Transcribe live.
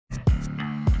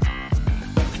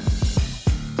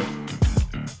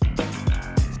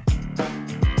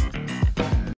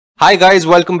Hi guys,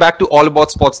 welcome back to All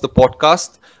About Sports, the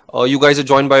podcast. You guys are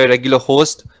joined by a regular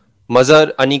host,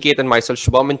 Mazhar, Aniket, and myself,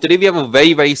 Shubham. And today we have a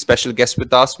very special guest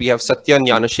with us. We have Satyan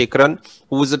Gnanashekaran,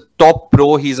 who is a top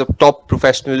pro. He's a top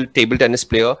professional table tennis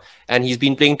player, and he's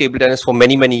been playing table tennis for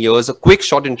many years. A quick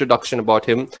short introduction about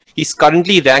him. He's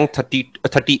currently ranked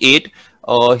 38.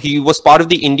 He was part of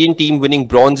the Indian team winning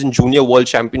bronze in Junior World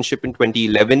Championship in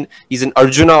 2011. He's an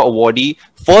Arjuna awardee,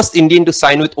 first Indian to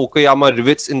sign with Okayama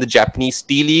Rivets in the Japanese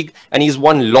Tea League, and he's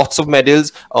won lots of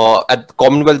medals at the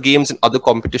Commonwealth Games and other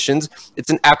competitions. It's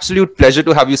an absolute pleasure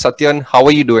to have you, Satyan. How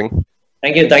are you doing?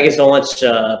 Thank you so much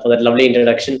for that lovely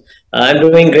introduction. I'm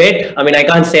doing great. I mean, I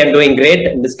can't say I'm doing great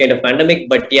in this kind of pandemic,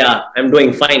 but yeah, I'm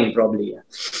doing fine probably. Yeah.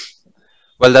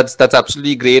 Well, that's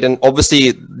absolutely great, and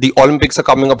obviously the Olympics are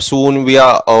coming up soon. We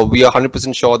are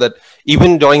 100% sure that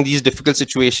even during these difficult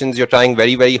situations, you're trying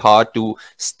very hard to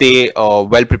stay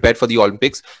well prepared for the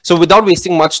Olympics. So, without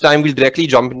wasting much time, we'll directly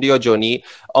jump into your journey.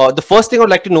 The first thing I'd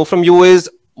like to know from you is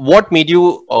what made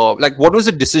you what was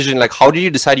the decision? Like, how did you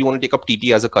decide you want to take up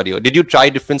TT as a career? Did you try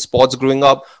different sports growing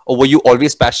up, or were you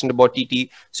always passionate about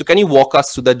TT? So, can you walk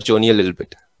us through that journey a little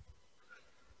bit?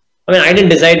 I mean, I didn't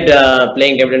decide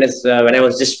playing table tennis when I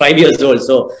was just 5 years old.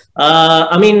 So,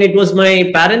 I mean, it was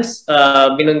my parents.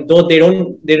 Though they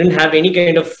didn't have any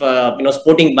kind of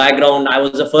sporting background. I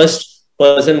was the first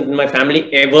person in my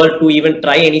family ever to even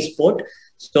try any sport.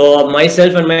 So,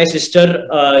 myself and my sister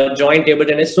joined table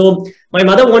tennis. So, my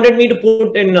mother wanted me to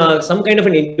put in some kind of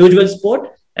an individual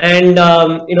sport. And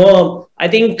I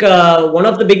think one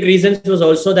of the big reasons was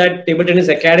also that table tennis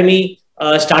academy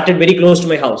started very close to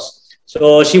my house.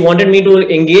 So she wanted me to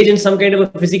engage in some kind of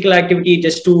a physical activity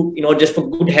just for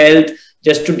good health,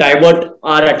 just to divert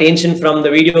our attention from the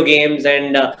video games.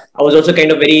 And I was also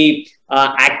kind of very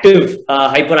active,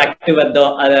 hyperactive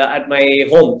at my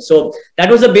home. So that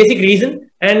was the basic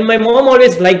reason. And my mom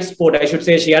always liked sport. I should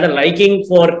say she had a liking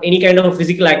for any kind of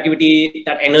physical activity,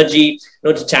 that energy,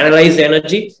 to channelize the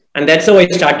energy. And that's how I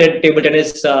started table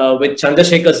tennis with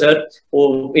Chandrasekhar sir,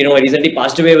 who recently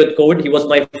passed away with COVID. He was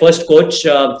my first coach.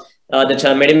 The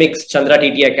Medimix Chandra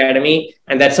TT Academy,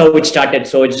 and that's how it started.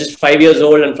 So it's just 5 years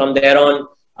old, and from there on,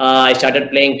 I started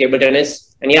playing table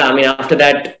tennis. And yeah, I mean, after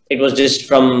that, it was just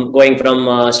going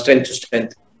from strength to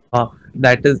strength.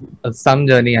 That is some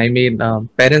journey. I mean,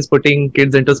 parents putting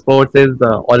kids into sports is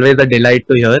always a delight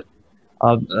to hear.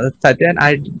 Satyan,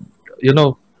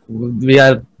 we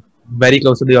are very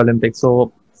close to the Olympics,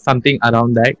 so something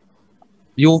around that.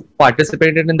 You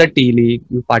participated in the T League.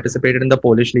 You participated in the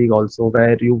Polish League also,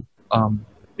 where you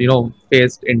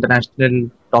faced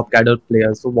international top cadre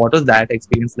players. So what was that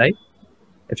experience like?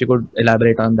 If you could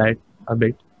elaborate on that a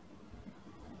bit.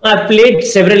 I've played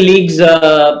several leagues,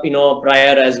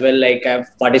 prior as well. Like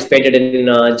I've participated in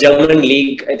German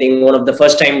league. I think one of the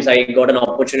first times I got an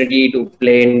opportunity to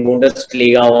play in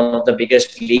Bundesliga, one of the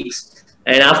biggest leagues.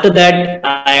 And after that,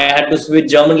 I had to switch.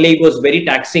 German league was very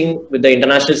taxing with the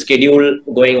international schedule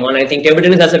going on. I think table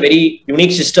tennis has a very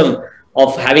unique system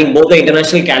of having both the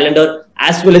international calendar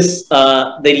as well as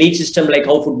the league system, like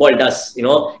how football does.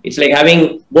 It's like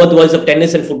having both worlds of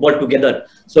tennis and football together.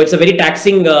 So it's a very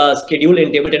taxing schedule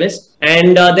in table tennis.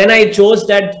 And then I chose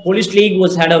that Polish league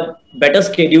had a better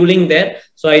scheduling there.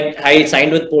 So I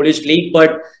signed with Polish league.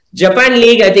 But Japan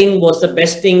league, I think, was the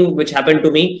best thing which happened to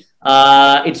me.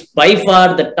 It's by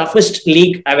far the toughest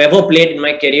league I've ever played in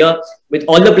my career. With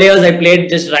all the players I played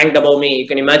just ranked above me. You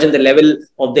can imagine the level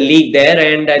of the league there.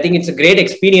 And I think it's a great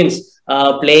experience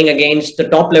playing against the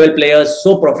top level players.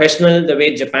 So professional, the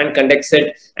way Japan conducts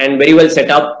it, and very well set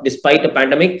up despite the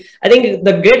pandemic. I think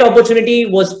the great opportunity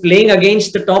was playing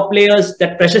against the top players,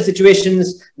 that pressure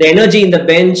situations, the energy in the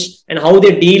bench, and how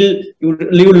they deal. You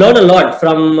learn a lot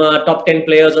from top 10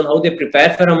 players on how they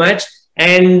prepare for a match.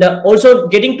 And also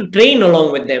getting to train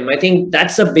along with them. I think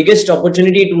that's the biggest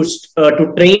opportunity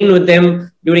to train with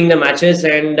them during the matches.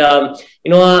 And,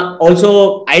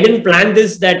 also I didn't plan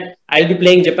this, that I'll be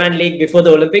playing Japan League before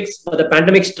the Olympics, but the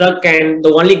pandemic struck. And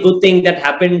the only good thing that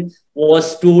happened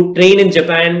was to train in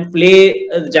Japan, play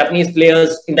the Japanese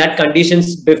players in that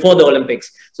conditions before the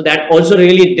Olympics. So that also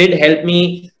really did help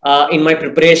me in my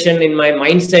preparation, in my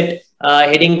mindset,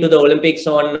 heading to the Olympics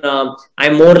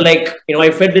I'm more like,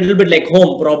 I felt a little bit like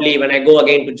home probably when I go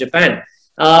again to Japan.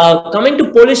 Coming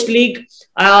to Polish league,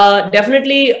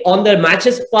 definitely on the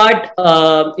matches part,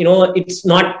 it's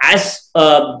not as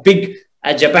big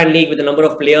as Japan league with the number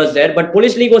of players there, but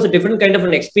Polish league was a different kind of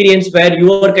an experience where you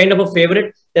were kind of a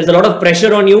favorite. There's a lot of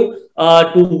pressure on you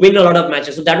to win a lot of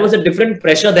matches. So that was a different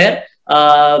pressure there,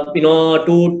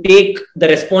 to take the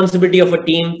responsibility of a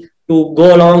team, to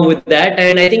go along with that.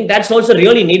 And I think that's also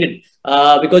really needed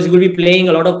because you will be playing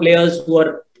a lot of players who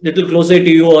are little closer to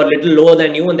you or little lower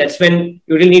than you, and that's when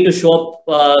you really need to show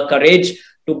up courage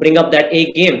to bring up that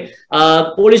A game.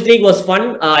 Polish League was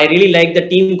fun. I really liked the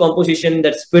team composition,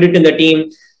 that spirit in the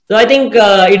team. So I think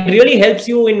it really helps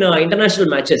you in international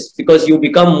matches because you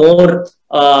become more,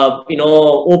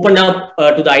 open up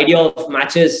to the idea of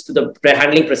matches, to the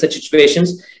handling pressure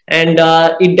situations. And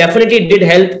it definitely did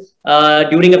help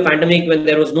during a pandemic when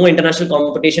there was no international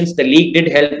competitions. The league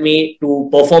did help me to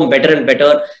perform better and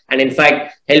better. And in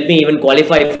fact, help me even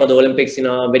qualify for the Olympics in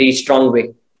a very strong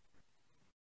way.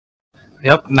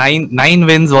 Yep, nine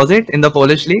wins, was it, in the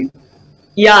Polish League?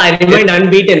 Yeah, I remained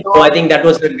unbeaten. So I think that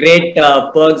was a great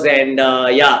perks. And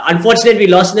unfortunately,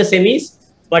 we lost in the semis.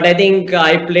 But I think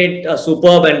I played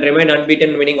superb and remained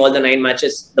unbeaten, winning all the 9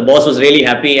 matches. The boss was really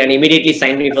happy and immediately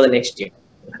signed me for the next year.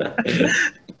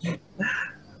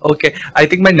 Okay, I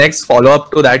think my next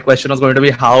follow-up to that question was going to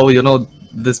be how,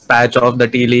 this patch of the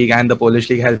T-League and the Polish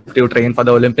League helped you train for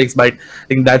the Olympics. But I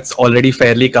think that's already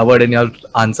fairly covered in your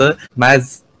answer.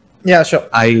 Maz? Yeah, sure.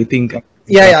 I think...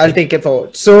 Yeah, I'll take it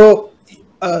forward. So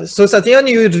Satyan,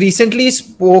 you recently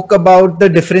spoke about the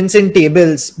difference in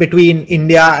tables between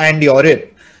India and Europe.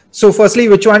 So firstly,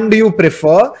 which one do you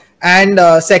prefer? And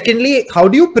secondly, how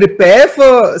do you prepare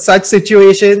for such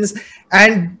situations?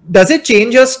 And does it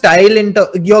change your style,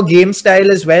 your game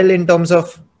style as well, in terms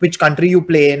of which country you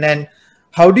play in? And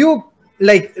how do you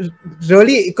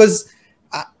really, because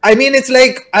I mean, it's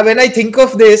like when I think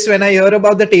of this, when I hear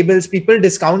about the tables, people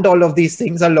discount all of these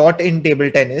things a lot in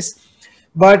table tennis.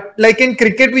 But like in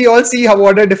cricket, we all see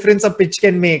what a difference a pitch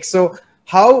can make. So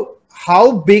how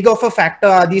big of a factor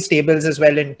are these tables as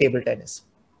well in table tennis?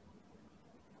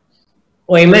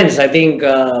 Oh, immense. I think,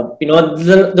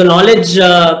 the knowledge,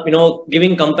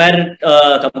 giving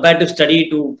comparative study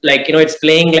to it's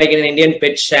playing like in an Indian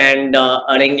pitch and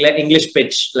an English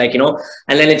pitch, and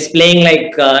then it's playing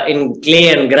like in clay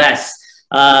and grass.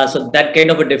 So that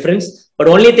kind of a difference. But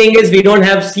only thing is we don't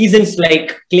have seasons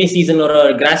like clay season or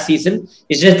a grass season.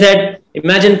 It's just that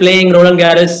imagine playing Roland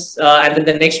Garros and then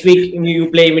the next week you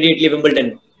play immediately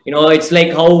Wimbledon. It's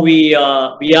like how we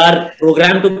are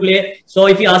programmed to play. So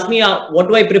if you ask me, what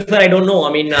do I prefer? I don't know.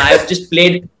 I mean, I've just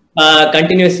played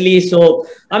continuously. So,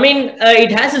 I mean,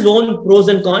 it has its own pros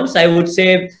and cons. I would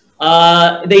say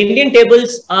the Indian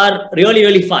tables are really,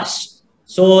 really fast.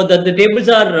 So the tables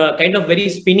are kind of very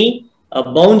spinny,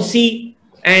 bouncy,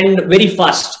 and very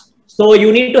fast. So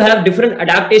you need to have different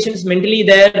adaptations mentally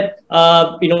there.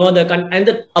 Of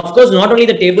course, not only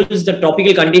the tables, the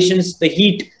tropical conditions, the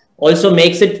heat also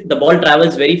makes it, the ball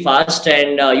travels very fast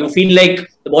and you feel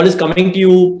like the ball is coming to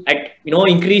you at,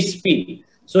 increased speed.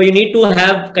 So you need to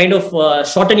have kind of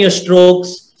shorten your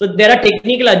strokes. So there are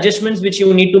technical adjustments which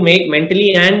you need to make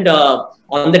mentally and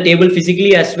on the table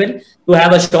physically as well to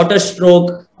have a shorter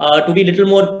stroke, to be a little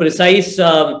more precise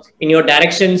in your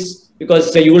directions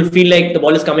because you will feel like the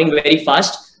ball is coming very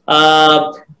fast.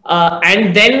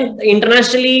 And then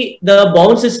internationally, the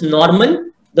bounce is normal.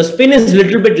 The spin is a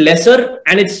little bit lesser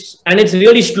and it's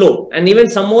really slow. And even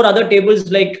some more other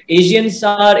tables like Asian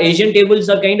tables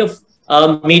are kind of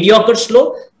mediocre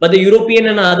slow, but the European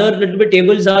and other little bit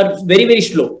tables are very, very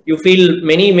slow. You feel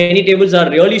many tables are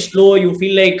really slow. You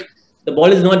feel like the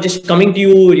ball is not just coming to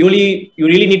you. You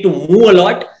really need to move a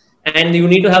lot and you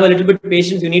need to have a little bit of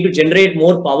patience. You need to generate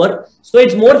more power. So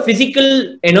it's more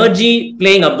physical energy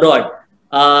playing abroad.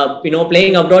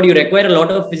 Playing abroad, you require a lot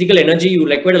of physical energy. You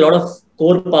require a lot of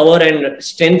core power and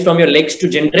strength from your legs to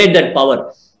generate that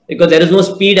power because there is no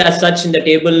speed as such in the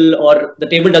table or the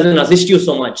table doesn't assist you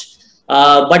so much.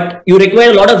 But you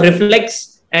require a lot of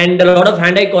reflex and a lot of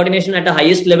hand-eye coordination at the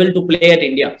highest level to play at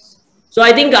India. So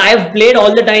I think I have played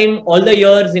all the time, all the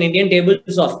years in Indian tables.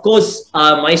 So of course,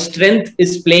 my strength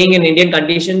is playing in Indian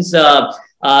conditions.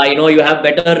 You have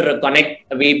better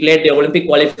connect. We played the Olympic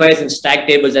qualifiers in stack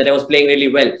tables that I was playing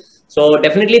really well. So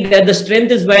definitely the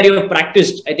strength is where you have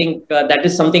practiced. I think that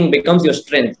is something becomes your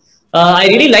strength. I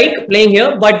really like playing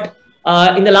here, but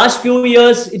in the last few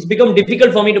years, it's become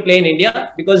difficult for me to play in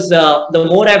India because the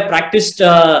more I've practiced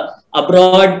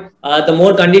abroad, the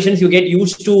more conditions you get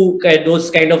used to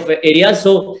those kind of areas.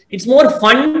 So it's more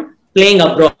fun playing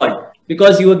abroad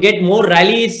because you get more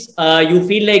rallies. You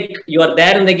feel like you are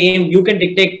there in the game. You can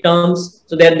dictate terms.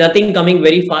 So there's nothing coming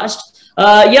very fast.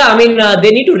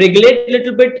 They need to regulate a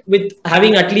little bit with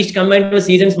having at least combined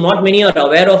seasons. Not many are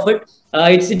aware of it.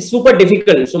 It's super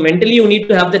difficult. So mentally, you need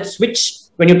to have that switch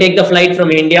when you take the flight from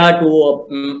India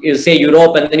to, say,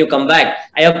 Europe, and then you come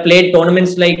back. I have played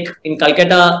tournaments like in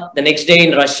Calcutta, the next day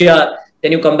in Russia,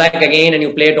 then you come back again and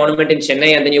you play a tournament in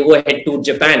Chennai, and then you go ahead to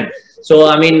Japan.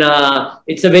 So,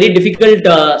 it's a very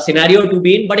difficult scenario to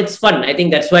be in, but it's fun. I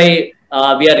think that's why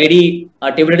We are ready.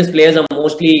 Table tennis players are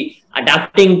mostly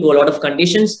adapting to a lot of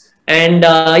conditions. And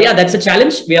yeah, that's a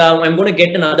challenge. I'm going to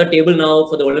get another table now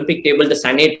for the Olympic table, the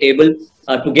Sané table,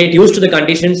 to get used to the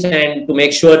conditions and to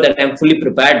make sure that I'm fully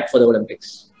prepared for the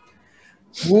Olympics.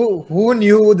 Who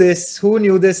knew this? Who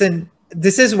knew this? And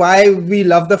this is why we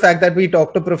love the fact that we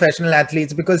talk to professional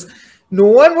athletes, because no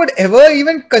one would ever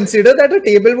even consider that a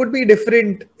table would be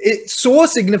different. It's so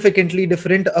significantly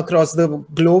different across the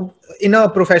globe in a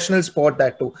professional sport,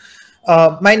 that too.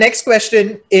 My next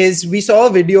question is, we saw a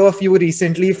video of you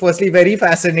recently. Firstly, very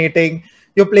fascinating.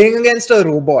 You're playing against a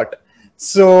robot.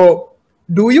 So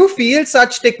do you feel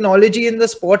such technology in the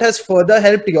sport has further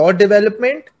helped your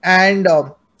development? And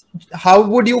how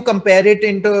would you compare it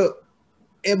into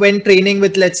when training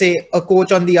with, let's say, a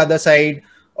coach on the other side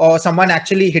or someone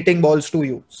actually hitting balls to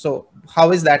you? So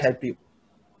how has that helped you?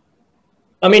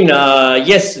 I mean,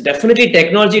 yes, definitely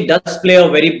technology does play a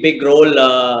very big role.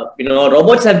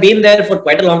 Robots have been there for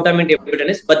quite a long time in table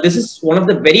tennis, but this is one of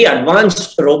the very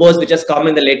advanced robots which has come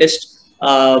in the latest,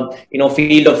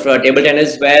 field of table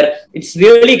tennis, where it's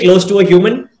really close to a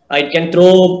human. It can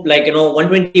throw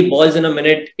 120 balls in a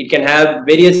minute. It can have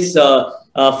various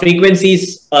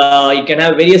frequencies. It can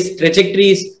have various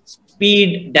trajectories,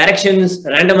 speed, directions,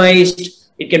 randomized.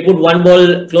 It can put one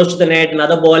ball close to the net,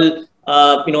 another ball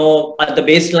at the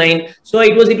baseline. So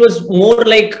it was more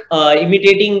like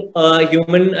imitating a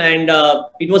human, and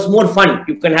it was more fun.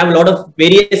 You can have a lot of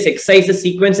various exercises,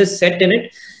 sequences set in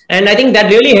it. And I think that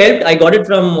really helped. I got it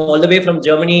from all the way from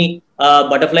Germany.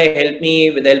 Butterfly helped me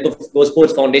with the help of Go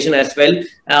Sports Foundation as well,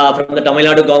 from the Tamil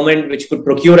Nadu government, which could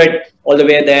procure it all the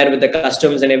way there with the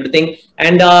customs and everything.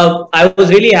 And I was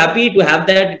really happy to have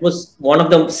that. It was one of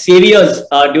the saviors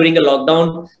during the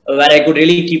lockdown, where I could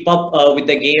really keep up with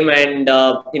the game and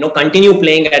continue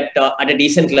playing at a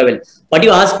decent level. But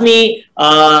you asked me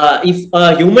if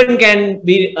a human can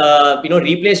be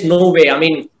replaced. No way. I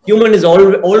mean, human is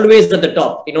always at the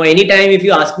top. Anytime if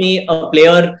you ask me a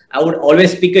player, I would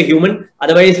always pick a human.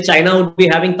 Otherwise, China would be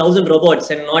having 1,000 robots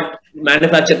and not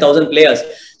manufacture 1,000 players.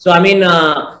 So, I mean,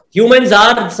 humans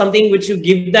are something which you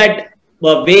give that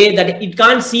way that it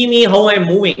can't see me how I'm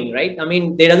moving, right? I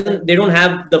mean, they don't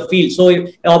have the feel. So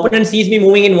if an opponent sees me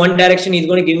moving in one direction, he's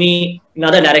going to give me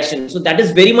another direction. So that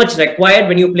is very much required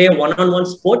when you play a one-on-one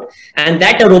sport, and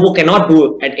that a robot cannot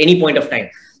do at any point of time.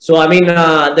 So, I mean,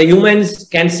 the humans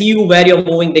can see you where you're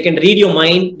moving. They can read your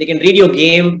mind. They can read your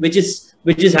game, which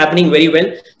is happening very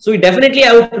well. So definitely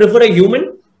I would prefer a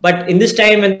human. But in this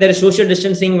time when there is social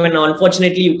distancing, when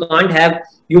unfortunately you can't have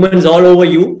humans all over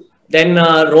you, then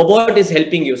robot is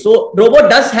helping you. So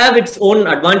robot does have its own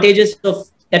advantages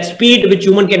of that speed, which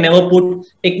human can never put,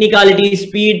 technicality,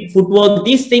 speed, footwork,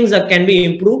 these things can be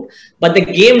improved. But the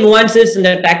game nuances and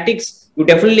the tactics, you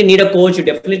definitely need a coach. You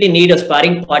definitely need a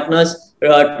sparring partners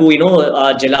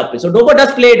to gel up. So robot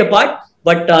does play a part,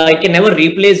 but it can never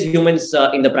replace humans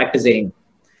in the practice area.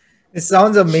 It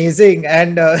sounds amazing.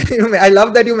 And I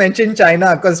love that you mentioned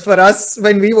China, because for us,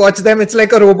 when we watch them, it's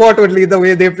like a robot only, the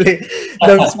way they play,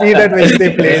 the speed at which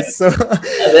they play. So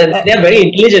they're very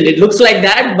intelligent. It looks like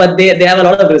that, but they have a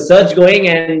lot of research going,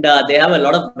 and they have a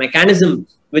lot of mechanism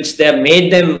which they have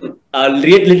made them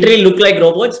literally look like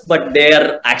robots, but they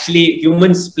are actually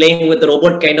humans playing with the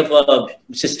robot kind of a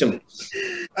system.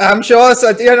 I'm sure,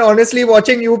 Satyan, honestly,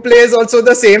 watching you play is also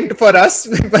the same for us,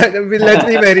 but let's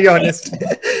be very honest.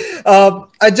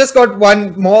 I just got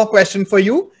one more question for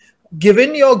you.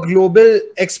 Given your global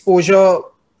exposure,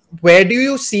 where do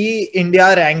you see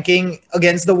India ranking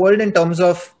against the world in terms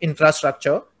of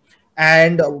infrastructure?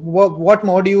 And what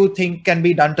more do you think can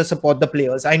be done to support the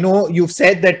players? I know you've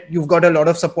said that you've got a lot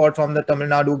of support from the Tamil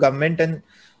Nadu government and,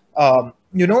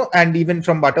 and even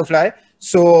from Butterfly.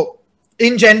 So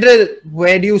in general,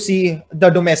 where do you see the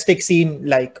domestic scene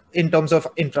like in terms of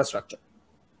infrastructure?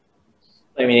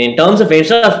 I mean, in terms of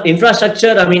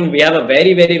infrastructure, I mean, we have a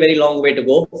very, very, very long way to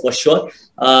go for sure.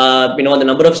 The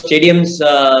number of stadiums,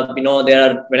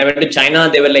 when I went to China,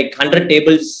 there were like 100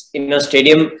 tables in a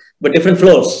stadium, but different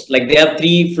floors. Like they have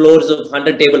 3 floors of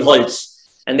 100 table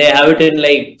halls, and they have it in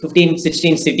like 15,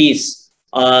 16 cities.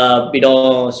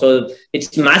 So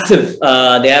it's massive.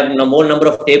 They have more number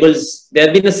of tables. There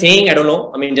have been a saying, I don't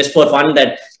know, I mean, just for fun,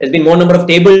 that there's been more number of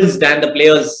tables than the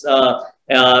players,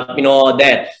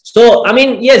 there. So, I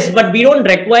mean, yes, but we don't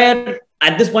require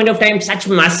at this point of time such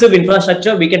massive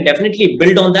infrastructure. We can definitely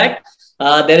build on that.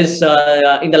 There is,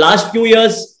 in the last few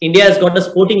years, India has got a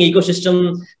sporting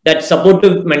ecosystem, that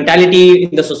supportive mentality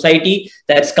in the society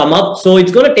that's come up. So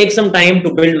it's going to take some time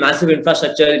to build massive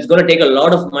infrastructure. It's going to take a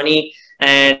lot of money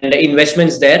and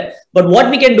investments there. But what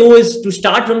we can do is to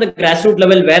start from the grassroots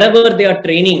level, wherever they are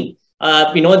training,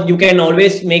 you can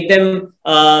always make them,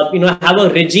 have a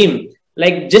regime.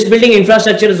 Like just building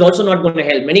infrastructure is also not going to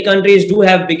help. Many countries do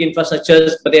have big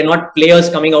infrastructures, but they're not players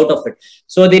coming out of it.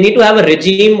 So they need to have a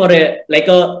regime or a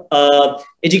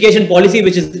education policy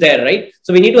which is there, right?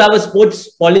 So we need to have a sports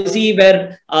policy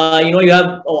where you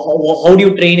have how do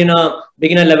you train in a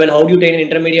beginner level, how do you train in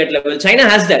intermediate level. China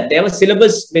has that. They have a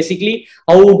syllabus basically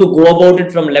how to go about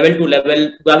it from level to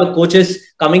level. To have a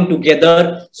coaches coming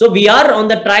together. So we are on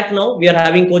the track now. We are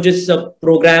having coaches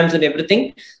programs and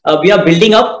everything. We are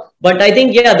building up. But I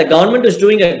think, the government is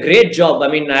doing a great job. I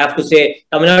mean, I have to say,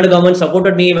 Tamil Nadu government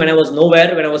supported me when I was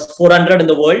nowhere, when I was 400 in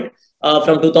the world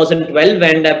from 2012,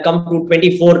 and I've come to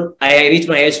 24. I reached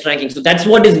my highest ranking. So that's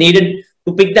what is needed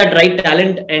to pick that right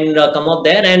talent and come up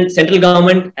there. And central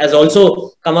government has also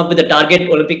come up with a target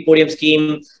Olympic podium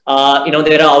scheme.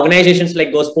 There are organizations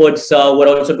like Go Sports who are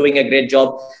also doing a great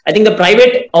job. I think the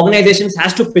private organizations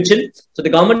has to pitch in. So the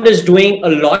government is doing a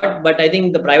lot, but I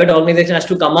think the private organization has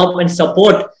to come up and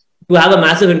support to have a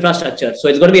massive infrastructure. So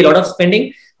it's going to be a lot of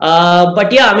spending. To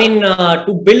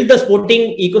build the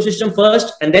sporting ecosystem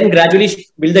first and then gradually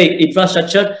build the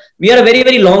infrastructure, we are a very,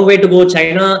 very long way to go.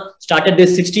 China started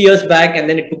this 60 years back, and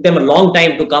then it took them a long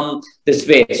time to come this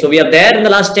way. So we are there in the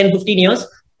last 10, 15 years,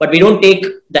 but we don't take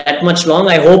that much long.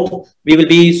 I hope we will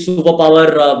be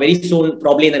superpower very soon,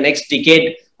 probably in the next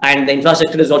decade. And the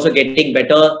infrastructure is also getting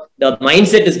better. The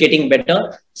mindset is getting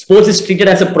better. Sports is treated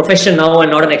as a profession now and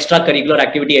not an extracurricular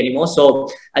activity anymore. So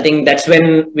I think that's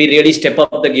when we really step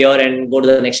up the gear and go to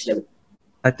the next level.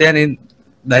 Satya,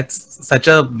 that's such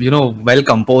a well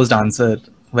composed answer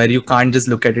where you can't just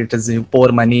look at it as you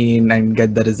pour money in and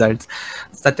get the results.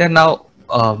 Satya, now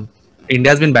India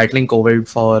has been battling COVID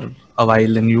for a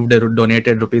while, and you've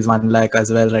donated rupees 1 lakh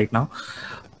as well right now.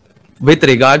 With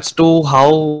regards to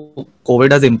how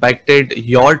COVID has impacted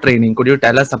your training, could you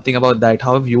tell us something about that?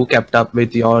 How have you kept up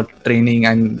with your training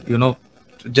and,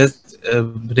 just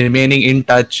remaining in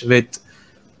touch with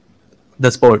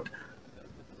the sport?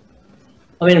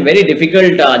 I mean, very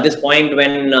difficult at this point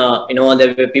when,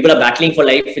 people are battling for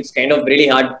life. It's kind of really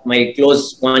hard. My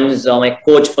close ones, my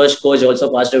first coach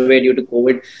also passed away due to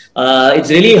COVID.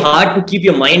 It's really hard to keep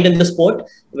your mind in the sport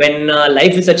when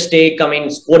life is at stake. I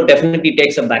mean, sport definitely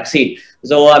takes a backseat.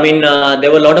 So,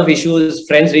 there were a lot of issues,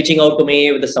 friends reaching out to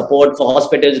me with the support for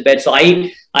hospitals, beds. So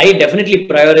I definitely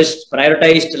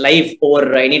prioritized life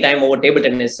over any time over table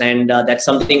tennis. And that's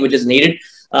something which is needed.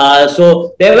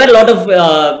 So there were a lot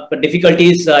of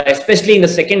difficulties, especially in the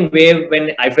second wave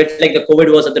when I felt like the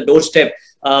COVID was at the doorstep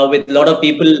with a lot of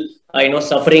people,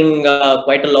 suffering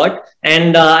quite a lot.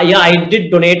 And I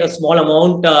did donate a small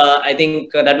amount. I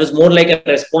think that was more like a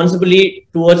responsibility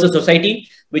towards the society,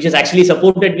 which has actually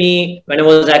supported me when I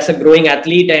was as a growing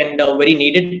athlete and very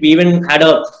needed. We even had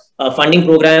a funding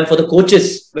program for the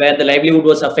coaches where the livelihood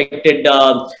was affected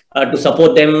to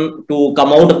support them to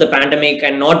come out of the pandemic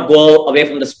and not go away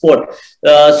from the sport.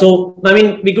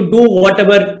 We could do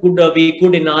whatever we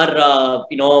could in our,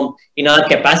 in our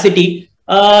capacity.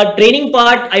 Training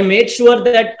part, I made sure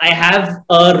that I have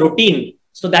a routine.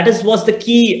 So that was the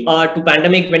key to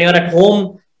pandemic. When you're at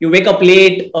home, you wake up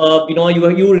late,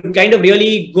 you kind of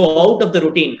really go out of the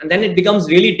routine, and then it becomes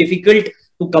really difficult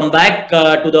to come back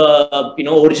to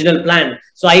the original plan.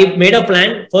 So I made a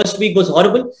plan. First week was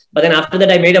horrible, but then after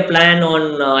that I made a plan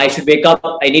on I should wake up,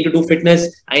 I need to do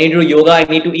fitness, I need to do yoga, I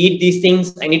need to eat these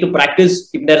things, I need to practice.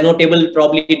 If there's no table,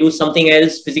 probably do something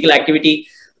else, physical activity.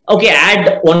 Okay,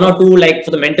 add 1 or 2 like for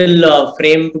the mental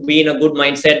frame to be in a good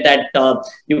mindset that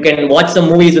you can watch some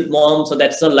movies with mom. So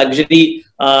that's a luxury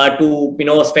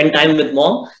to spend time with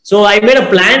mom. So I made a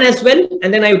plan as well,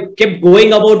 and then I kept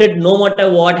going about it no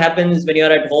matter what happens when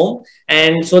you're at home,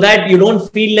 and so that you don't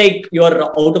feel like you're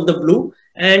out of the blue.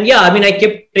 And I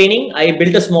kept training. I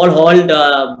built a small hall,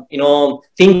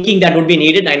 thinking that would be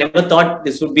needed. I never thought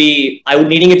I would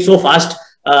needing it so fast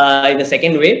in the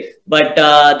second wave, but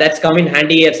that's come in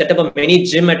handy. I've set up a mini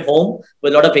gym at home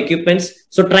with a lot of equipments.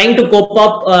 So trying to cope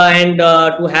up and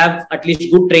to have at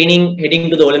least good training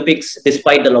heading to the Olympics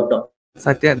despite the lockdown.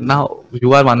 Satya, now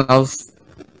you are one of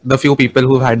the few people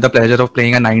who've had the pleasure of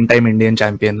playing a 9-time Indian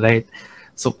champion, right?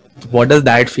 So what does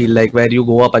that feel like where you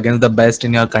go up against the best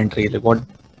in your country? Like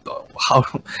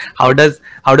how does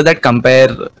that compare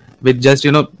with just,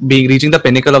 reaching the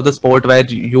pinnacle of the sport where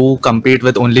you compete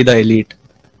with only the elite?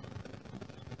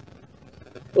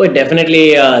 Oh,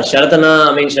 definitely.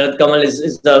 Sharatana, Sharat Kamal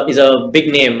is a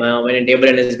big name when in table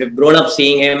tennis. We've grown up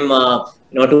seeing him.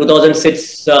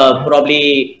 2006,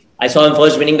 probably I saw him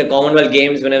first winning the Commonwealth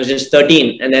Games when I was just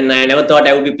 13. And then I never thought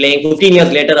I would be playing 15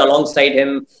 years later alongside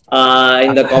him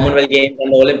in the Commonwealth Games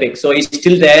and the Olympics. So he's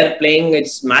still there playing.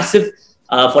 It's massive.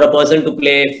 for a person to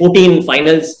play 14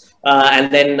 finals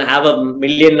and then have a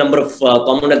million number of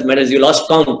Commonwealth medals. You lost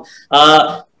count.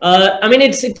 I mean,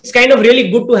 it's kind of really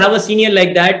good to have a senior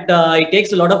like that. It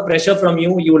takes a lot of pressure from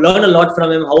you. You learn a lot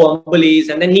from him, how humble he is,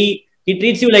 and then he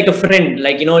treats you like a friend.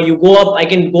 Like, you go up, I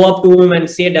can go up to him and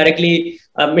say directly,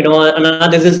 Anna,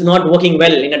 this is not working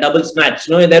well in a doubles match.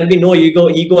 There will be no ego,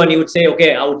 and he would say,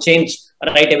 okay, I would change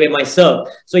right away my serve.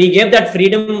 So he gave that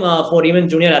freedom for even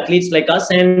junior athletes like us,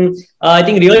 and I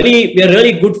think really we are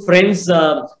really good friends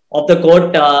of the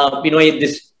court.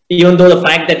 Even though the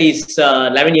fact that he's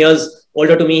 11 years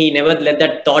older to me, he never let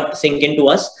that thought sink into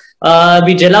us.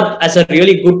 We gel up as a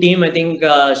really good team. I think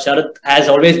Sharath has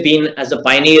always been as a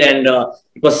pioneer, and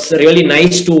it was really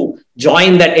nice to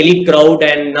join that elite crowd.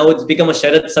 And now it's become a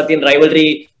Sharath Satyan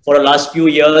rivalry for the last few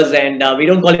years, and we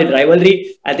don't call it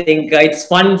rivalry. I think it's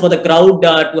fun for the crowd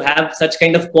to have such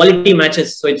kind of quality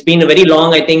matches. So it's been a very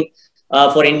long, I think,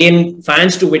 for Indian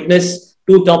fans to witness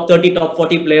two top 30, top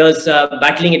 40 players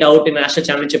battling it out in a national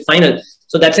championship final.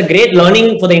 So that's a great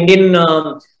learning for the Indian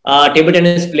table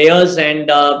tennis players, and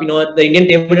the Indian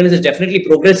table tennis is definitely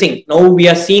progressing. Now we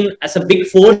are seen as a big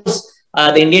force,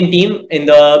 the Indian team in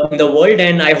the world,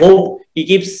 and I hope he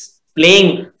keeps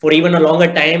playing for even a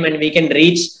longer time, and we can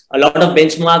reach a lot of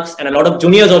benchmarks, and a lot of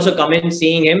juniors also come in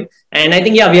seeing him. And I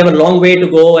think, we have a long way to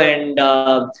go, and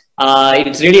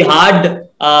it's really hard,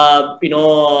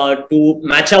 to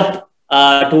match up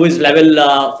to his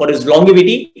level for his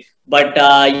longevity. But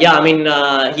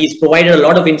he's provided a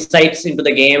lot of insights into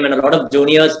the game, and a lot of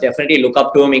juniors definitely look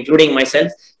up to him, including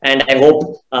myself. And I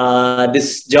hope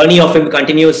this journey of him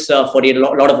continues for a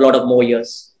lot of more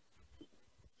years.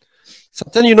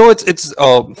 Satyan, it's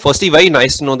firstly very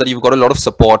nice to know that you've got a lot of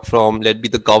support from, let it be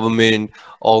the government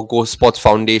or Go Sports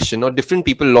Foundation or different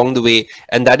people along the way,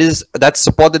 and that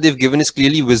support that they've given is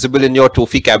clearly visible in your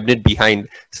trophy cabinet behind.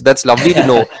 So that's lovely to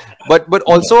know. But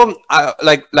also,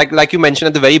 like you mentioned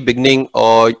at the very beginning,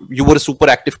 you were a super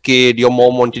active kid. Your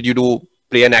mom wanted you to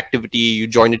play an activity. You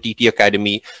joined a TT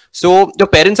Academy. So your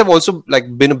parents have also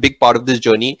been a big part of this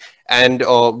journey. And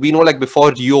we know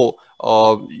before Rio,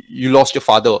 you lost your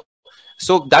father.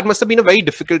 So that must have been a very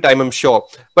difficult time, I'm sure.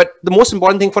 But the most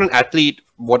important thing for an athlete,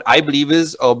 what I believe,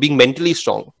 is being mentally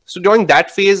strong. So during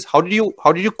that phase, how did you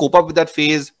cope up with that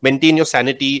phase, maintain your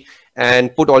sanity,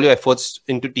 and put all your efforts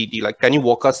into TT? Can you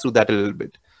walk us through that a little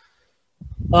bit?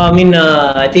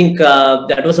 I think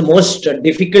that was the most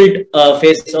difficult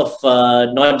phase of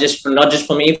not just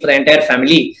for me, for the entire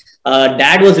family.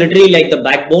 Dad was literally like the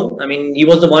backbone. I mean, he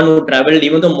was the one who traveled.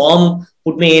 Even though mom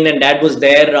put me in and dad was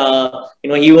there, he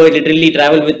would literally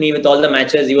travel with me with all the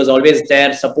matches. He was always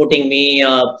there supporting me.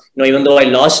 Even though I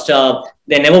lost,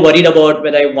 they never worried about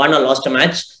whether I won or lost a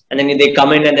match. And then they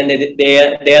come in, and then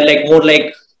they are more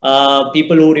like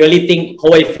people who really think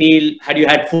how I feel. Had you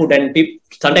had food? And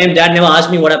sometimes dad never asked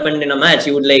me what happened in a match.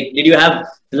 He would did you have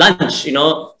lunch?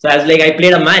 So I was I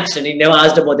played a match, and he never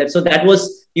asked about that. So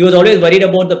he was always worried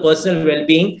about the personal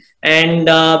well-being. And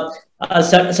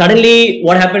suddenly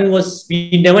what happened was,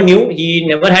 we never knew. He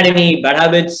never had any bad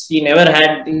habits. He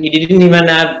didn't even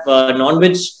have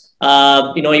non-veg.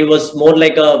 He was more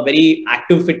like a very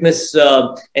active fitness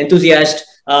enthusiast.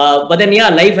 But then,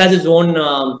 life has its own,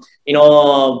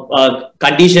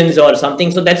 conditions or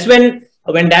something. So that's when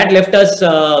dad left us,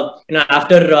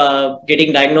 after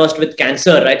getting diagnosed with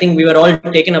cancer. I think we were all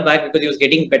taken aback because he was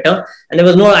getting better and there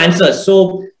was no answers.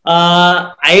 So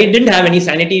I didn't have any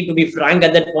sanity, to be frank.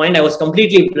 At that point, I was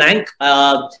completely blank.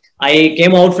 I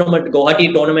came out from a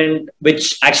Guwahati tournament,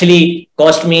 which actually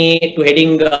cost me to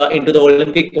heading into the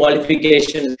Olympic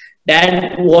qualifications.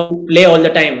 Dad would play all the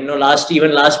time. Last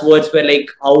words were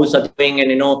how's Satyam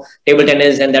and table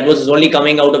tennis, and that was only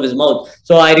coming out of his mouth.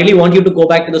 So I really want you to go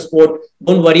back to the sport.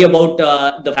 Don't worry about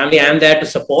the family. I am there to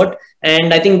support.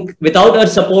 And I think without her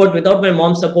support, without my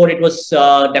mom's support, it was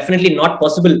definitely not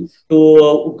possible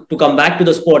to come back to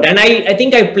the sport. And I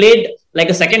think I played like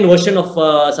a second version of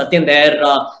Satyan there,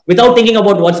 without thinking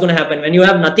about what's going to happen. When you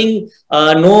have nothing,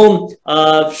 kind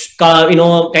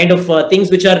of things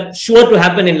which are sure to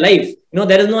happen in life.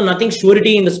 There is nothing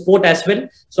surety in the sport as well.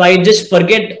 So I just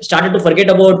started to forget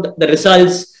about the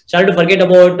results, started to forget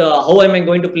about how am I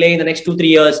going to play in the next 2-3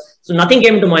 years. So nothing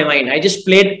came to my mind. I just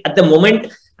played at the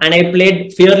moment. And I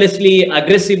played fearlessly,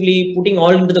 aggressively, putting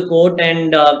all into the court.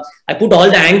 And I put all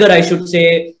the anger, I should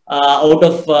say, out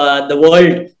of the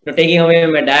world, taking away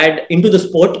my dad into the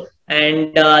sport.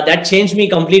 And that changed me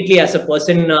completely as a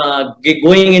person,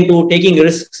 going into taking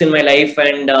risks in my life.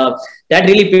 And that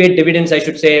really paid dividends, I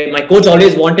should say. My coach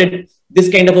always wanted this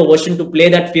kind of a version to play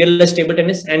that fearless table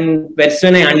tennis. And that's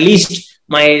when I unleashed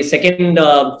my second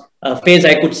phase,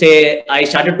 I could say, I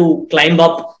started to climb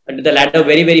up the ladder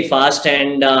very, very fast.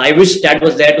 And I wish Dad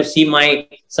was there to see my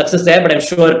success there, but I'm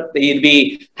sure he'll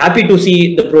be happy to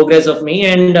see the progress of me.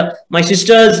 And my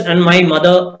sisters and my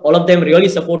mother, all of them really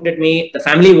supported me. The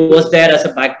family was there as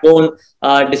a backbone,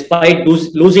 despite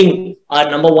losing our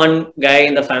number one guy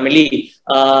in the family.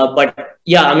 But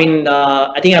yeah, I mean,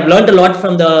 I think I've learned a lot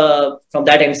from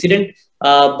that incident.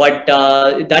 But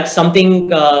that's something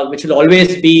which will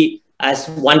always be as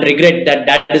one regret, that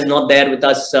Dad is not there with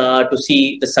us to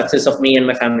see the success of me and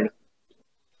my family.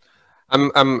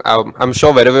 I'm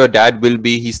sure wherever your dad will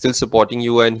be, he's still supporting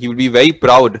you, and he will be very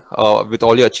proud with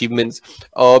all your achievements.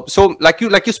 So, like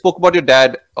you spoke about your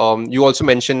dad, you also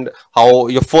mentioned how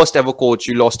your first ever coach,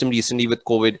 you lost him recently with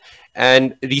COVID,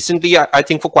 and recently, I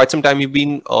think for quite some time, you've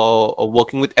been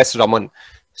working with S. Raman.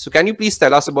 So, can you please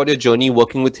tell us about your journey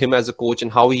working with him as a coach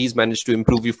and how he's managed to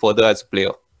improve you further as a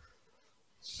player?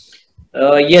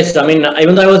 Yes, I mean,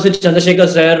 even though I was with Chandrasekhar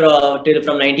sir till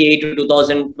from 98 to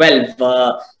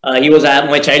 2012, he was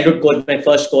my childhood coach, my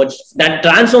first coach. That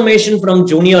transformation from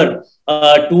junior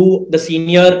to the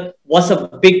senior was a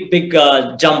big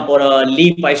jump, or a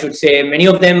leap, I should say. Many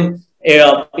of them,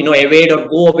 evade or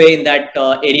go away in that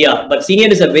area. But senior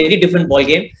is a very different ball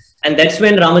game, and that's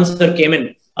when Raman sir came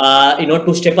in.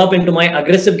 To step up into my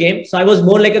aggressive game. So I was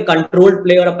more like a controlled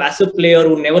player, a passive player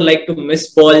who never liked to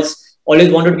miss balls,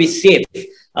 always wanted to be safe.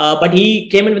 But he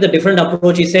came in with a different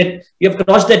approach. He said, you have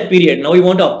crossed that period. Now you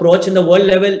want to approach in the world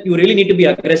level. You really need to be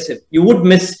aggressive. You would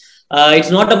miss. It's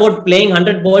not about playing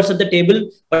 100 balls at the table,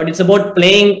 but it's about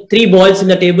playing 3 balls in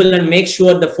the table and make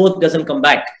sure the 4th doesn't come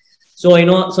back. So,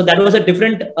 so that was a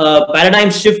different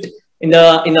paradigm shift in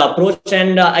the approach.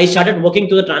 And I started working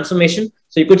to the transformation.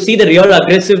 So you could see the real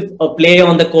aggressive play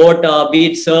on the court, be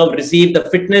it serve, receive, the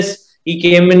fitness. He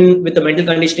came in with the mental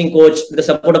conditioning coach, with the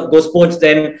support of Go Sports,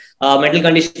 then mental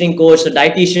conditioning coach, the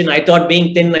dietitian. I thought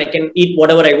being thin, I can eat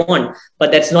whatever I want.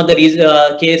 But that's not the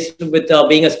case with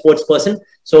being a sports person.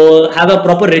 So have a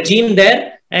proper regime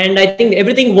there. And I think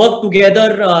everything worked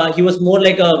together. He was more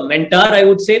like a mentor, I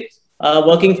would say,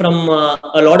 working from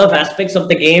a lot of aspects of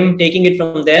the game, taking it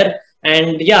from there.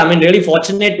 And yeah, I mean, really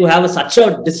fortunate to have such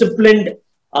a disciplined,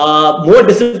 more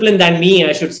disciplined than me,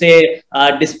 I should say,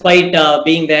 despite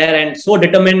being there, and so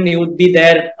determined. He would be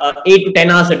there 8 to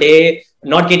 10 hours a day,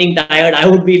 not getting tired. I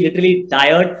would be literally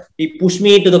tired. He pushed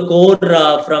me to the core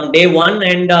from day one,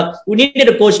 and we needed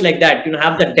a coach like that,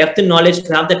 have the depth and knowledge,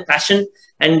 to have that passion.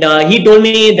 And he told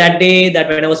me that day that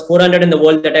when I was 400 in the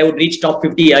world, that I would reach top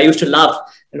 50. I used to laugh,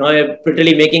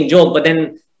 literally making joke, but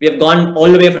then we have gone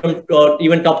all the way from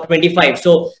even top 25.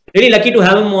 So really lucky to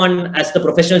have him on as the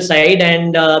professional side.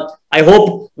 And I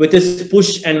hope with this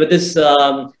push and with this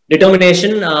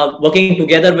determination, working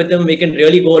together with him, we can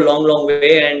really go a long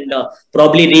way and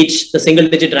probably reach the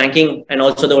single-digit ranking and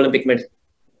also the Olympic medal.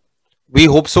 We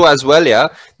hope so as well, yeah,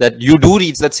 that you do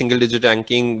reach that single-digit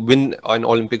ranking, win an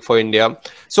Olympic for India.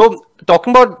 So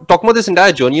talking about this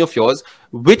entire journey of yours,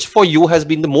 which for you has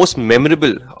been the most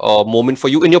memorable moment for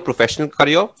you in your professional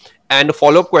career? And a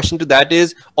follow-up question to that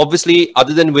is, obviously,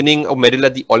 other than winning a medal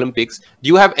at the Olympics, do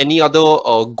you have any other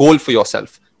goal for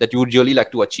yourself that you would really like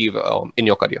to achieve in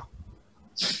your career?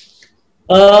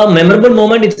 Memorable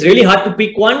moment, it's really hard to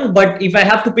pick one, but if I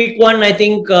have to pick one, I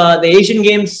think the Asian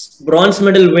Games bronze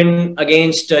medal win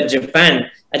against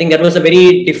Japan. I think that was a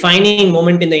very defining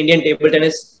moment in the Indian table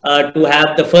tennis, to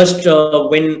have the first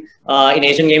win in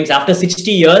Asian Games after 60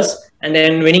 years, and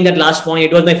then winning that last point.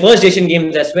 It was my first Asian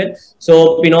Games as well.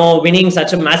 So, winning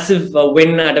such a massive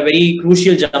win at a very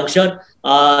crucial juncture,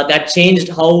 that changed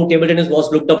how table tennis was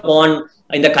looked upon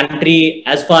in the country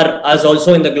as far as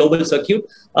also in the global circuit.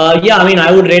 Yeah, I mean,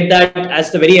 I would rate that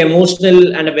as the very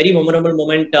emotional and a very memorable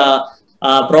moment.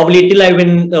 Probably till I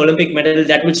win the Olympic medal,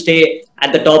 that will stay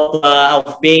at the top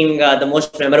of being the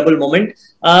most memorable moment.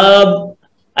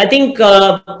 I think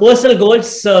personal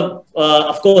goals,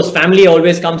 of course, family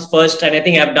always comes first. And I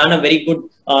think I've done a very good,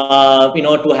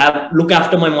 to look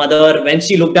after my mother. When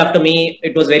she looked after me,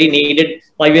 it was very needed.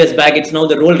 5 years back, it's now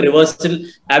the role reversal.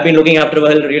 I've been looking after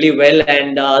her really well.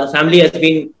 And the family has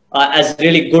been as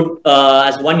really good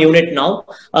as one unit now.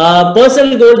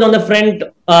 Personal goals on the front,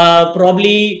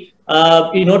 probably,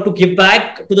 to give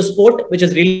back to the sport, which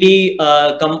has really,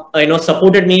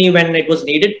 supported me when it was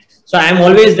needed. So I'm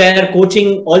always there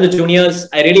coaching all the juniors.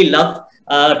 I really love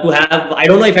to have, I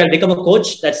don't know if I'll become a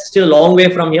coach. That's still a long way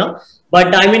from here.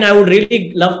 But I mean, I would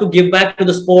really love to give back to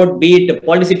the sport, be it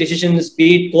policy decisions,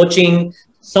 be it coaching,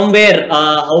 somewhere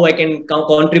how I can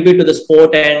contribute to the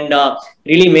sport and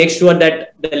really make sure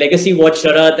that the legacy what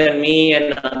Sharath and me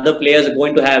and other players are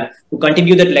going to have to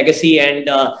continue that legacy. And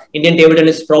Indian table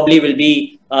tennis probably will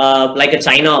be like a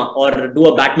China or do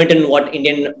a badminton what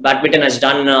Indian badminton has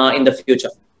done in the future.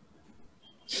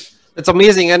 It's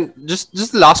amazing. And just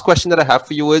the last question that I have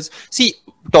for you is, see,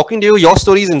 talking to you, your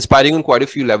story is inspiring on quite a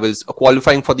few levels.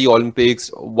 Qualifying for the Olympics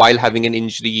while having an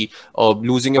injury,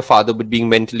 losing your father, but being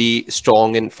mentally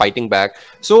strong and fighting back.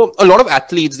 So a lot of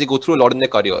athletes, they go through a lot in their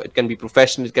career. It can be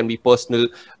professional, it can be personal,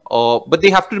 but they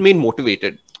have to remain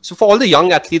motivated. So for all the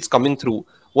young athletes coming through,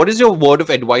 what is your word of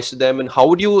advice to them, and how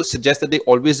would you suggest that they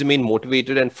always remain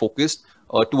motivated and focused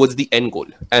towards the end goal,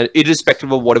 and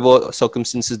irrespective of whatever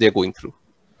circumstances they're going through?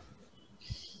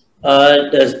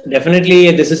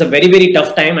 Definitely, this is a very, very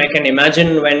tough time. I can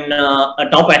imagine when a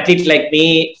top athlete like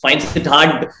me finds it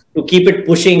hard to keep it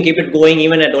pushing, keep it going,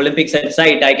 even at Olympics at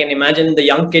site. I can imagine the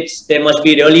young kids, they must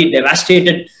be really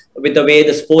devastated with the way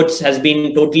the sports has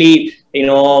been totally,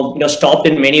 stopped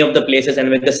in many of the places,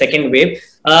 and with the second wave.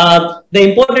 The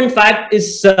important fact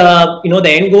is, the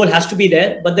end goal has to be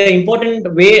there, but the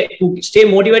important way to stay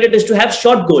motivated is to have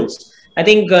short goals. I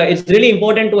think it's really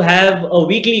important to have a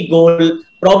weekly goal.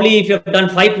 Probably if you've done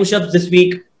 5 push-ups this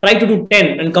week, try to do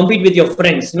 10 and compete with your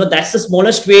friends. That's the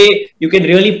smallest way you can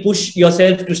really push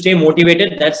yourself to stay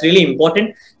motivated. That's really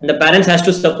important. And the parents has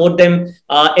to support them.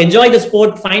 Enjoy the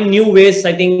sport, find new ways.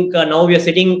 I think now we are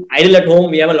sitting idle at home.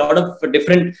 We have a lot of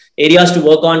different areas to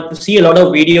work on, to see a lot of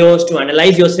videos, to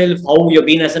analyze yourself, how you've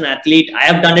been as an athlete. I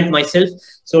have done it myself.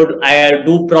 So I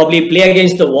do probably play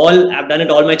against the wall. I've done it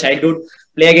all my childhood.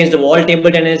 Play against the wall, table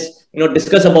tennis,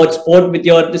 discuss about sport with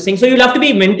this thing. So you'll have to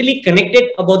be mentally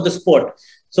connected about the sport.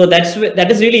 So that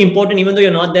is really important, even though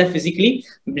you're not there physically.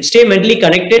 Stay mentally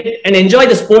connected and enjoy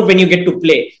the sport when you get to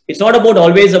play. It's not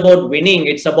always about winning.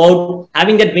 It's about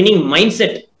having that winning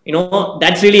mindset.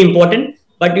 That's really important.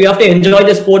 But you have to enjoy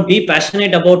the sport, be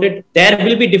passionate about it. There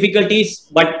will be difficulties,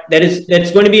 but there's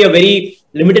going to be a very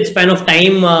limited span of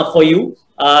time for you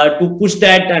to push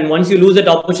that. And once you lose that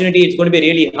opportunity, it's going to be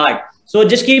really hard. So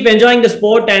just keep enjoying the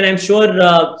sport, and I'm sure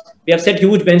we have set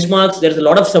huge benchmarks. There's a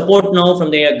lot of support now from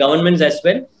the governments as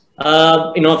well,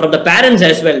 from the parents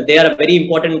as well. They are a very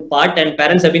important part, and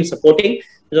parents have been supporting.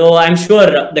 So I'm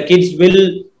sure the kids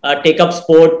will take up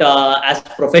sport as a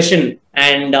profession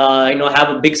and have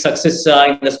a big success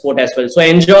in the sport as well. So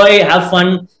enjoy, have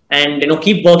fun, and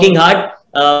keep working hard,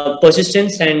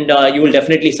 persistence, and you will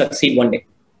definitely succeed one day.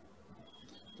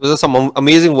 Those are some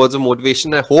amazing words of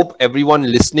motivation. I hope everyone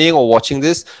listening or watching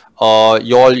this,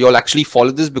 you'll actually follow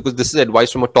this, because this is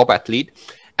advice from a top athlete.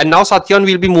 And now, Satyan,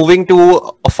 we'll be moving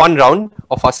to a fun round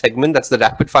of our segment. That's the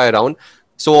rapid fire round.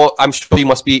 So I'm sure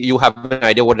you have an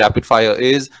idea what rapid fire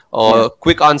is.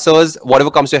 Quick answers, whatever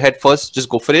comes to your head first, just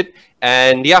go for it.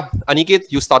 And yeah,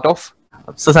 Aniket, you start off.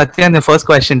 So Satyan, the first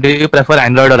question, do you prefer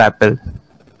Android or Apple?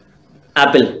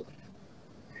 Apple.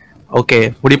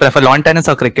 Okay. Would you prefer lawn tennis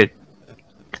or cricket?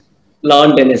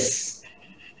 Lawn tennis.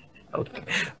 Okay.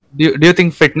 Do you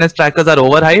think fitness trackers are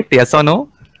overhyped? Yes or no?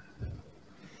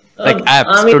 Like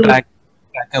apps to track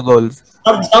your goals.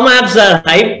 Some apps are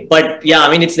hyped, but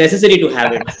yeah, it's necessary to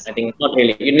have it. I think not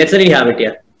really. You necessarily have it,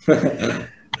 yeah.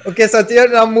 Okay, Satya,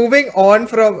 now moving on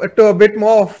to a bit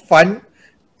more fun.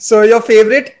 So your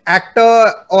favorite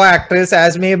actor or actress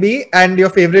as maybe, and your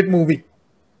favorite movie?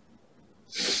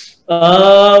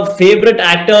 Favorite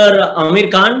actor,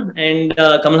 Amir Khan and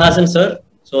Kamal Hassan sir.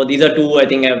 So these are two I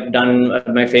think I've done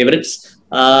my favorites.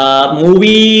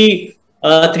 Movie,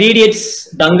 3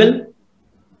 Idiots, Dangal.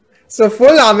 So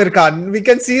full Amir Khan, we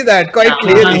can see that quite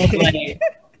clearly. My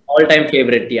all-time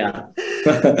favorite, yeah.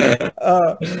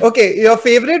 Okay, your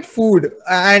favorite food,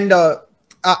 and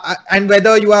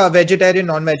whether you are vegetarian,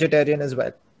 non-vegetarian as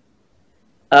well.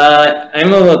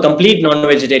 I'm a complete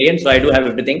non-vegetarian, so I do have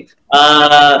everything.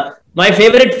 My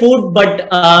favorite food, but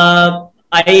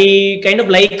I kind of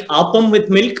like appam with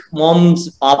milk.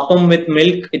 Mom's appam with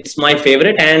milk, it's my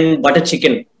favorite, and butter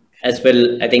chicken as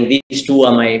well. I think these two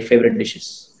are my favorite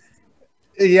dishes.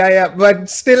 Yeah. But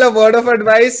still, a word of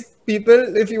advice,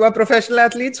 people, if you are professional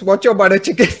athletes, watch your butter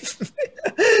chicken.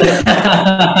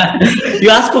 You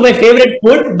ask for my favorite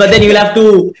food, but then you'll have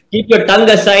to keep your tongue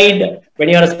aside when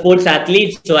you're a sports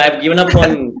athlete. So I've given up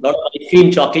on a lot of ice cream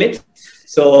chocolates.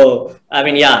 So, but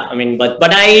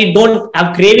I don't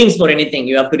have cravings for anything.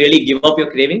 You have to really give up your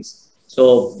cravings.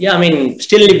 So, yeah,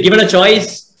 still, if given a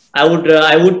choice, I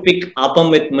would pick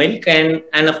appam with milk,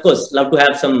 and of course, love to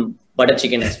have some butter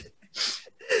chicken as well.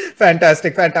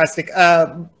 Fantastic.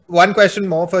 One question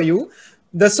more for you.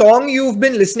 The song you've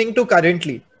been listening to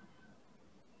currently,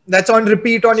 that's on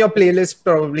repeat on your playlist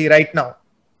probably right now.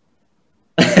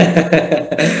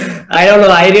 I don't know.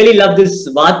 I really love this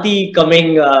Vati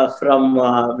coming from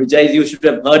Vijay. You should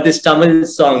have heard this Tamil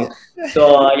song.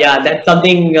 So yeah, that's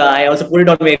something I also put it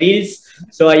on my reels.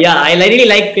 So yeah, I really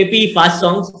like peppy fast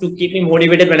songs to keep me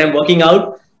motivated when I'm working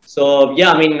out. So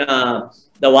yeah, I mean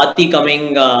the Vati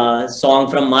coming song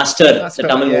from Master, the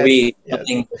Tamil movie,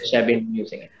 something which I've been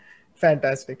using.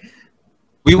 Fantastic.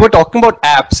 We were talking about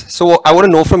apps, so I want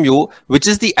to know from you, which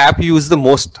is the app you use the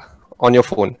most on your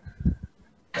phone?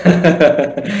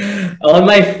 On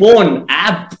my phone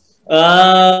app,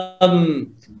 I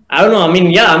don't know. I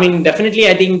mean, definitely.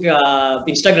 I think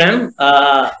Instagram.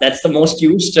 That's the most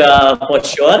used for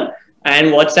sure, and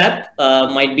WhatsApp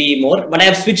might be more. But I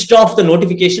have switched off the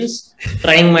notifications,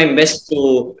 trying my best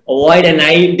to avoid. And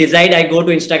I decide I go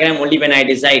to Instagram only when I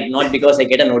decide, not because I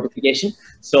get a notification.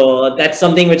 So that's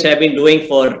something which I've been doing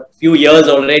for a few years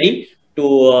already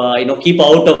to keep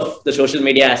out of the social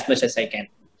media as much as I can.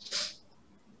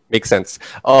 Makes sense.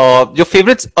 Your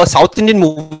favorite South Indian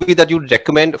movie that you'd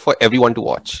recommend for everyone to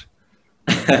watch?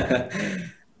 I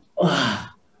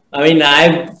mean,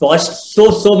 I've watched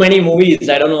so many movies.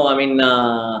 I don't know. I mean,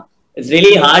 it's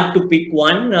really hard to pick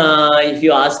one. If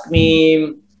you ask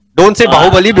me, don't say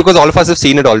Bahubali because all of us have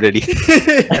seen it already.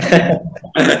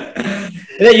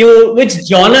 Which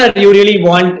genre you really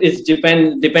want is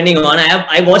depending on.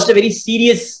 I watched a very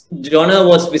serious genre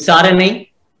was Visaranai.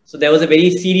 So there was a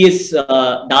very serious,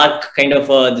 dark kind of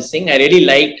this thing. I really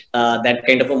liked that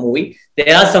kind of a movie.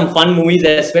 There are some fun movies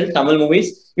as well, Tamil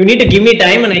movies. You need to give me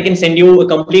time and I can send you a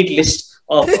complete list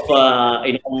of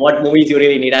what movies you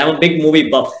really need. I'm a big movie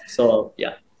buff. So,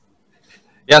 yeah.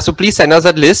 Yeah, so please send us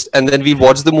that list and then we'll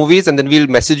watch the movies and then we'll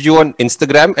message you on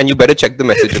Instagram and you better check the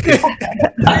message. Okay?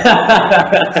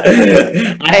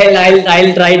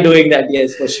 I'll try doing that.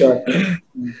 Yes, for sure.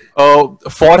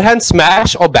 Forehand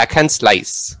smash or backhand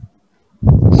slice?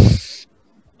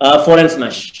 Forehand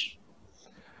smash.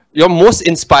 Your most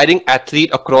inspiring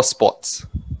athlete across sports?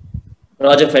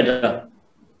 Roger Federer.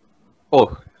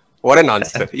 Oh, what an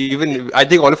answer. Even I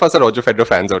think all of us are Roger Federer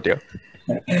fans out here.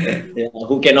 Yeah,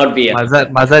 who cannot be?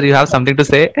 Mazhar, you have something to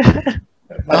say?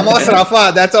 Vamos,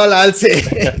 Rafa. That's all I'll say.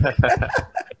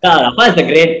 Rafa is a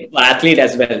great athlete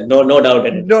as well. No doubt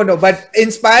in it. No, but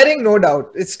inspiring, no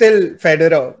doubt. It's still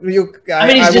Federer.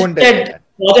 I won't that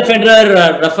Roger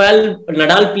Federer, Rafael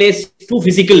Nadal plays too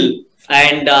physical.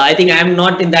 And I think I'm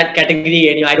not in that category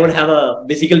anymore. I don't have a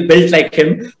physical build like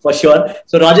him for sure.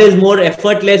 So Roger is more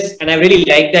effortless and I really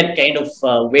like that kind of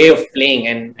way of playing.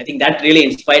 And I think that really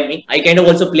inspired me. I kind of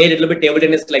also played a little bit table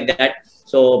tennis like that.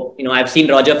 So, I've seen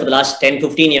Roger for the last 10,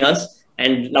 15 years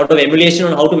and a lot of emulation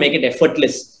on how to make it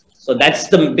effortless. So that's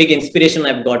the big inspiration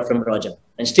I've got from Roger.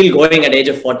 And still going at the age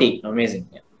of 40. Amazing.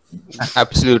 Yeah.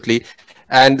 Absolutely.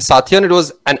 And Satyan, it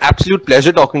was an absolute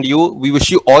pleasure talking to you. We wish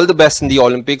you all the best in the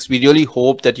Olympics. We really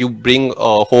hope that you bring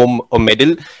home a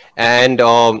medal and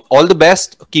all the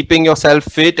best, keeping yourself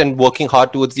fit and working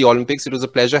hard towards the Olympics. It was a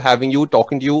pleasure having you,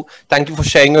 talking to you. Thank you for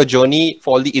sharing your journey,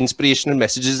 for all the inspirational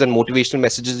messages and motivational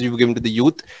messages you've given to the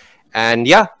youth. And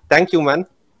yeah, thank you, man.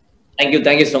 Thank you.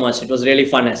 Thank you so much. It was really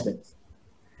fun as well.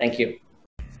 Thank you.